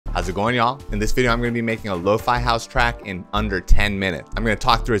How's it going, y'all? In this video, I'm going to be making a lo-fi house track in under 10 minutes. I'm going to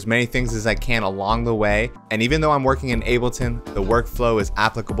talk through as many things as I can along the way. And even though I'm working in Ableton, the workflow is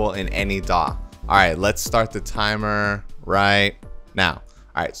applicable in any DAW. All right, let's start the timer right now.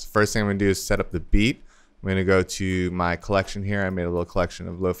 All right, so first thing I'm going to do is set up the beat. I'm going to go to my collection here. I made a little collection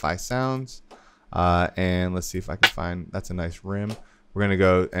of lo-fi sounds. And let's see if I can find, that's a nice rim. We're gonna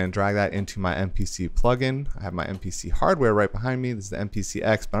go and drag that into my MPC plugin. I have my MPC hardware right behind me. This is the MPC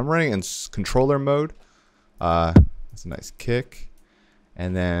X, but I'm running in controller mode. That's a nice kick.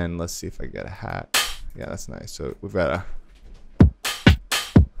 And then let's see if I can get a hat. Yeah, that's nice. So we've got a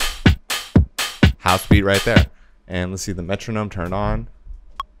house beat right there. And let's see the metronome turn on.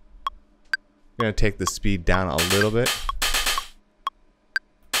 I'm gonna take the speed down a little bit.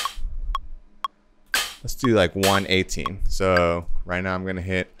 Let's do like 118. So right now I'm gonna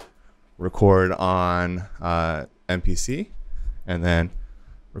hit record on MPC and then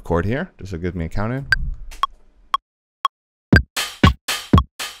record here, just so it gives me a count in.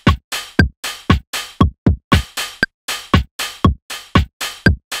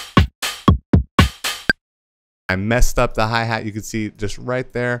 I messed up the hi-hat, you can see just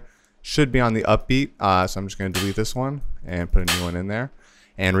right there. Should be on the upbeat, so I'm just gonna delete this one and put a new one in there.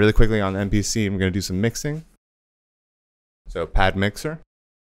 And really quickly on the MPC, I'm going to do some mixing. So pad mixer.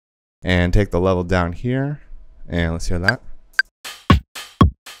 And take the level down here. And let's hear that.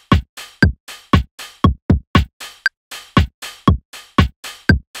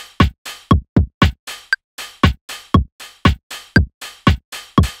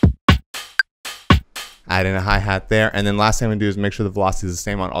 Add in a hi-hat there. And then last thing I'm going to do is make sure the velocity is the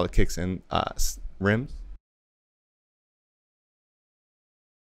same on all the kicks and rims.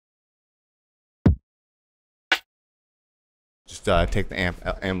 Just take the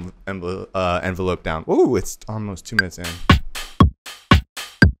envelope down. Ooh, it's almost 2 minutes in.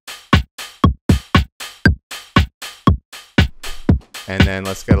 And then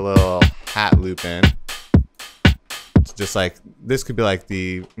let's get a little hat loop in. It's just like, this could be like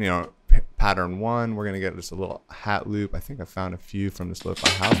the, pattern 1. We're gonna get just a little hat loop. I think I found a few from this lo-fi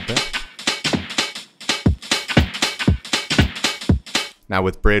house bit. Now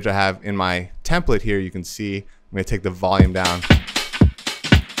with bridge, I have in my template here, you can see I'm going to take the volume down,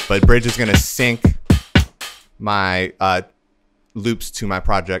 but bridge is going to sync my loops to my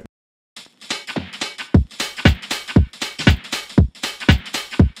project.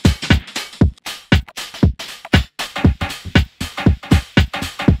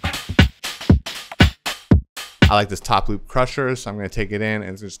 I like this top loop crusher, so I'm going to take it in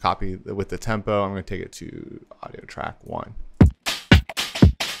and just copy with the tempo. I'm going to take it to audio track 1.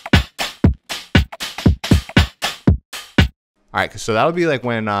 All right, so that'll be like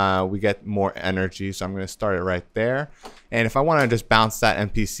when we get more energy. So I'm gonna start it right there. And if I wanna just bounce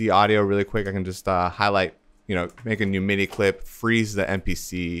that MPC audio really quick, I can just highlight, make a new MIDI clip, freeze the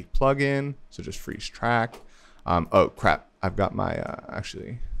MPC plugin. So just freeze track. Oh crap, I've got my,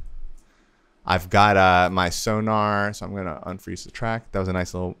 my Sonar. So I'm gonna unfreeze the track. That was a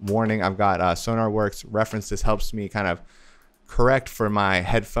nice little warning. I've got Sonar Works reference. This helps me kind of correct for my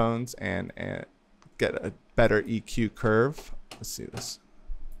headphones and get a better EQ curve. Let's see this.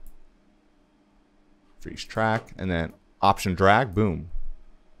 Freeze track and then option drag, boom.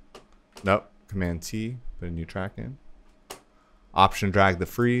 Nope, Command T, put a new track in. Option drag the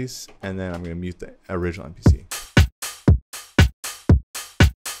freeze, and then I'm gonna mute the original MPC.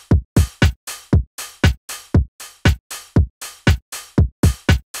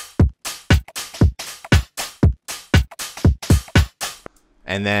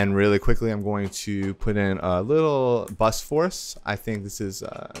 And then really quickly, I'm going to put in a little bus force. I think this is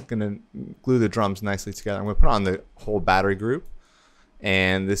gonna glue the drums nicely together. I'm gonna put on the whole battery group.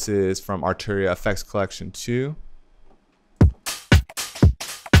 And this is from Arturia FX Collection 2.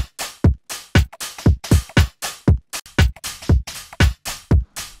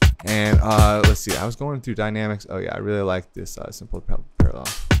 And let's see, I was going through dynamics. Oh yeah, I really like this simple parallel.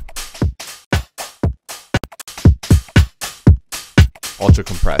 Ultra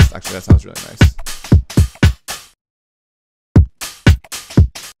compressed. Actually, that sounds really nice.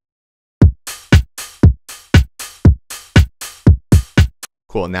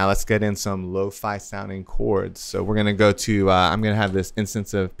 Cool. Now let's get in some lo-fi sounding chords. So we're gonna go to. I'm gonna have this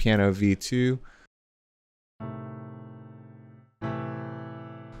instance of piano V2.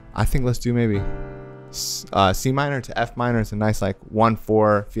 I think let's do maybe C minor to F minor. It's a nice like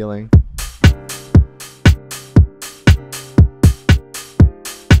 1/4 feeling.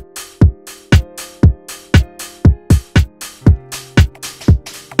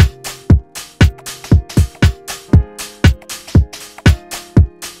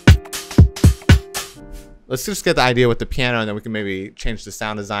 let's just get the idea with the piano, and then we can maybe change the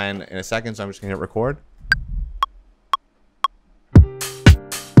sound design in a second. So I'm just gonna hit record.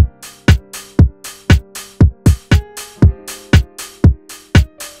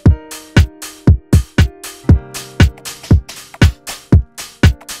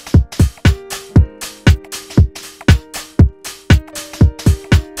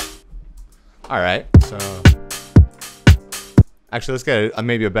 All right, so actually let's get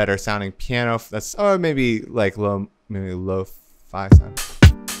maybe a better sounding piano. That's maybe like lo-fi sound.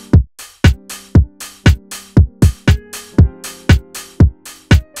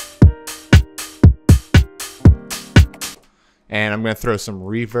 And I'm gonna throw some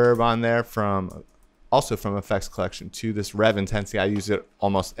reverb on there also from Effects Collection 2. This rev intensity, I use it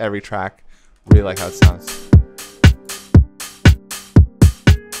almost every track. Really like how it sounds.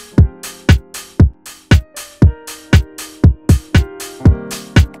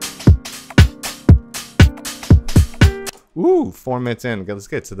 Ooh, 4 minutes in. Let's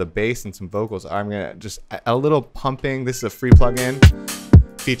get to the bass and some vocals. I'm gonna just a little pumping. This is a free plugin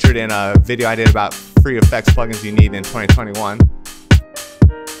featured in a video I did about free effects plugins you need in 2021.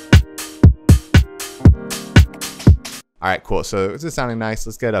 All right, cool. So this is sounding nice.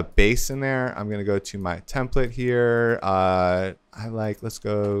 Let's get a bass in there. I'm gonna go to my template here. Let's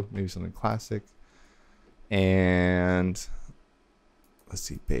go maybe something classic. And let's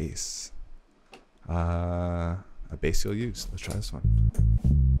see, bass. A bass you'll use. Let's try this one.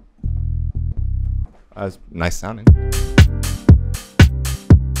 That's nice sounding.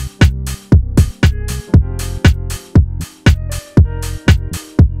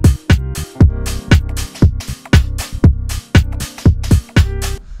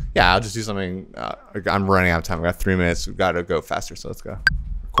 Yeah, I'll just do something. I'm running out of time. We got 3 minutes. We've got to go faster. So let's go.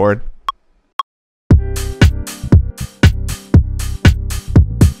 Record.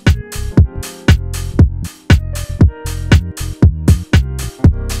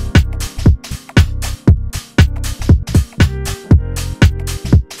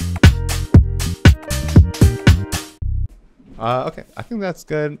 Okay, I think that's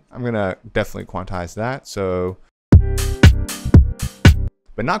good. I'm gonna definitely quantize that. So,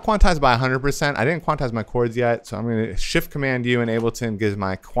 but not quantized by 100%. I didn't quantize my chords yet, so I'm gonna Shift Command U in Ableton gives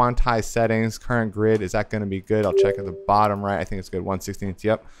my quantized settings. Current grid, is that gonna be good? I'll check at the bottom right. I think it's good. 1/16.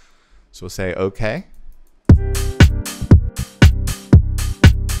 Yep. So we'll say OK.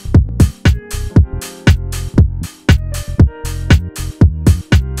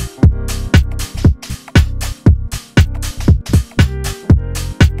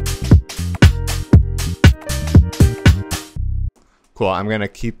 Cool, I'm gonna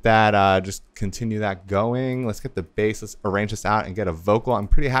keep that, just continue that going. Let's get the bass, let's arrange this out and get a vocal. I'm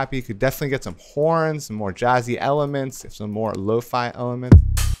pretty happy. You could definitely get some horns, some more jazzy elements, some more lo-fi elements.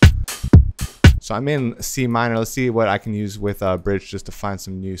 So I'm in C minor. Let's see what I can use with bridge just to find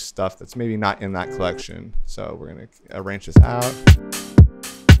some new stuff that's maybe not in that collection. So we're gonna arrange this out.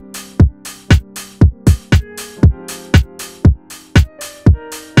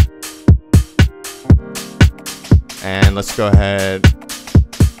 And let's go ahead,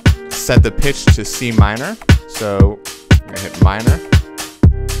 set the pitch to C minor. So I'm gonna hit minor.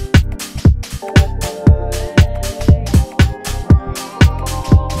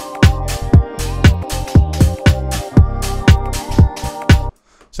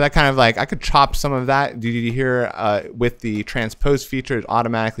 So that kind of like, I could chop some of that. Do you hear with the transpose feature, it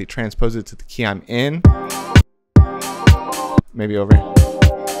automatically transposes it to the key I'm in. Maybe over here.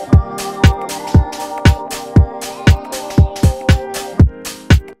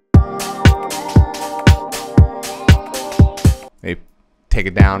 Maybe take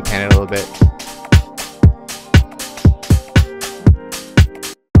it down, pan it a little bit.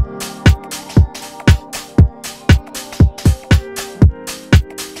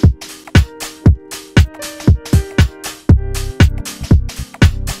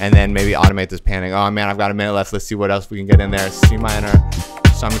 And then maybe automate this panning. Oh man, I've got a minute left. Let's see what else we can get in there. C minor.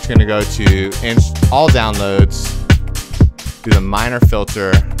 So I'm just gonna go to all downloads, do the minor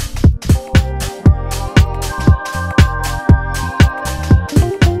filter.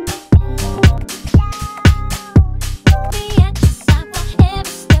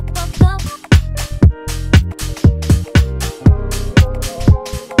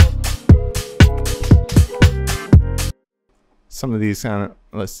 Some of these kind of,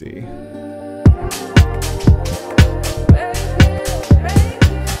 let's see.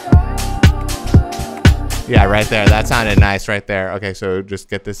 Yeah, right there. That sounded nice right there. Okay, so just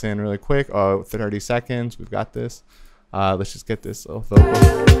get this in really quick. Oh, 30 seconds. We've got this. Let's just get this little vocal.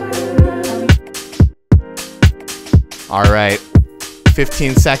 All right,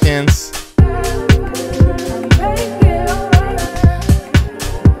 15 seconds.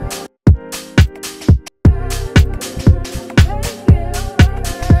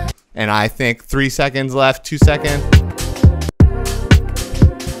 And I think 3 seconds left, 2 seconds.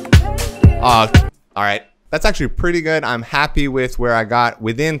 All right. That's actually pretty good. I'm happy with where I got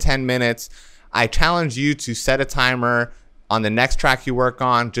within 10 minutes. I challenge you to set a timer on the next track you work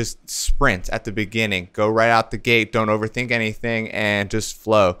on. Just sprint at the beginning. Go right out the gate. Don't overthink anything and just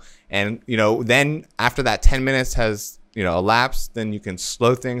flow. And, you know, then after that 10 minutes has, you know, elapsed, then you can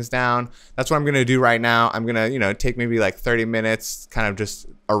slow things down. That's what I'm going to do right now. I'm going to, you know, take maybe like 30 minutes, kind of just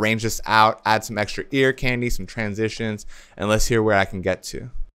arrange this out, add some extra ear candy, some transitions, and let's hear where I can get to.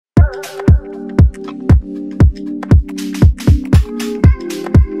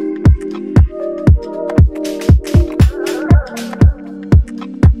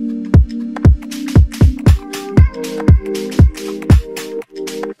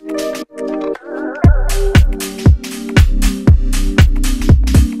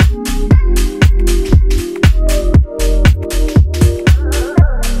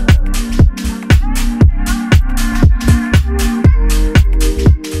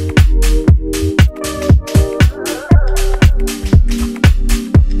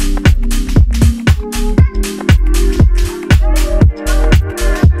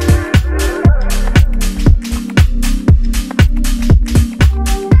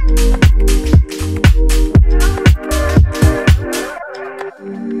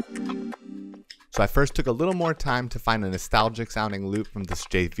 So I first took a little more time to find a nostalgic sounding loop from this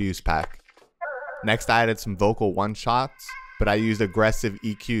JViews pack. Next I added some vocal one-shots, but I used aggressive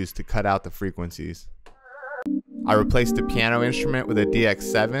EQs to cut out the frequencies. I replaced the piano instrument with a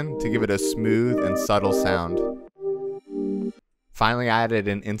DX7 to give it a smooth and subtle sound. Finally I added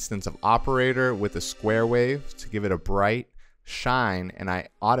an instance of operator with a square wave to give it a bright shine, and I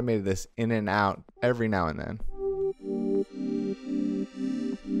automated this in and out every now and then.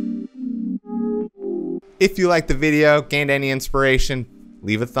 If you liked the video, gained any inspiration,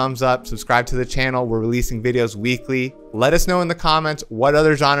 leave a thumbs up, subscribe to the channel. We're releasing videos weekly. Let us know in the comments what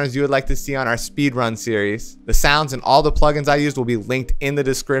other genres you would like to see on our speedrun series. The sounds and all the plugins I used will be linked in the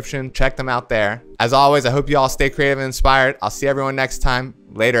description. Check them out there. As always, I hope you all stay creative and inspired. I'll see everyone next time.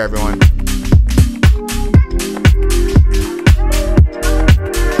 Later, everyone.